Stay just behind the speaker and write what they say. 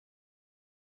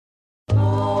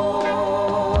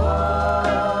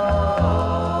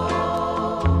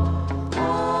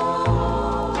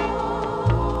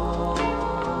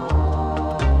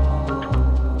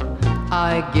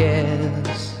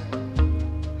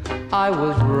I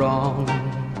was wrong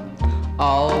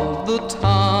all the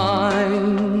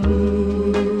time.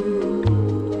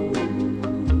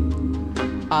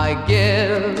 I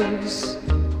guess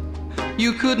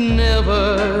you could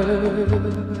never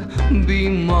be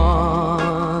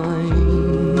mine.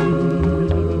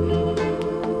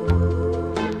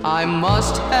 I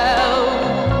must have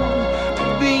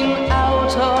been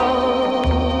out of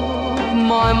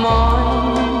my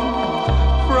mind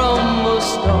from the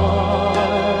start.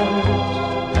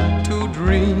 To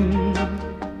dream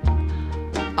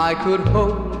I could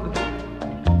hold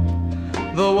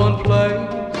the one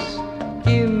place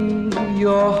in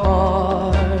your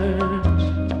heart.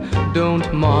 Don't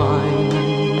mind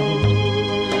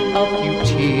a few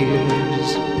tears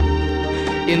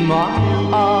in my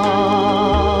eyes.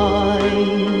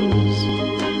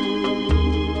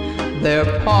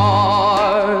 They're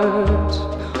part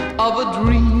of a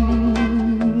dream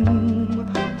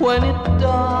when it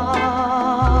dies.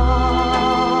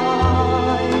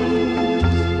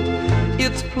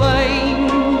 It's plain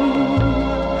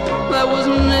there was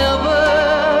never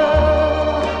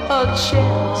a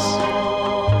chance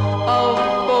of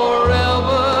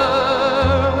forever.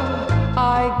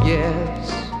 I guess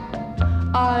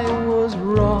I was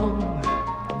wrong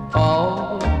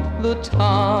all the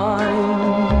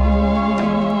time.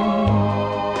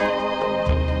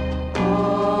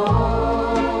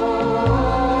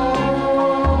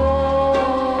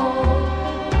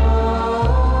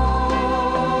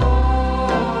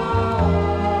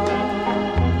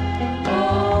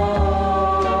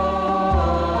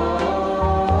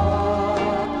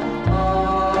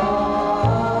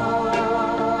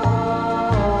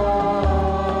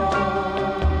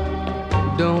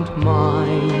 Don't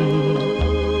mind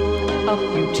a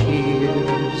few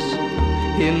tears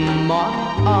in my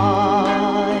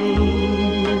eyes.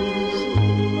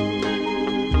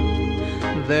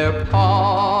 They're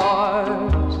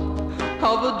part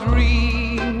of a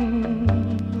dream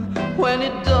when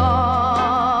it dies.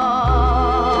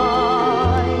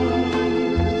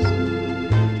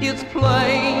 It's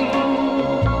plain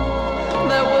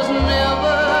there was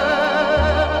never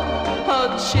a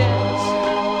chance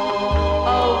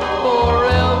of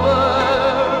forever.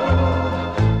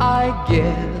 I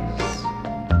guess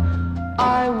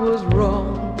I was wrong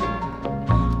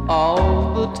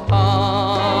all the time.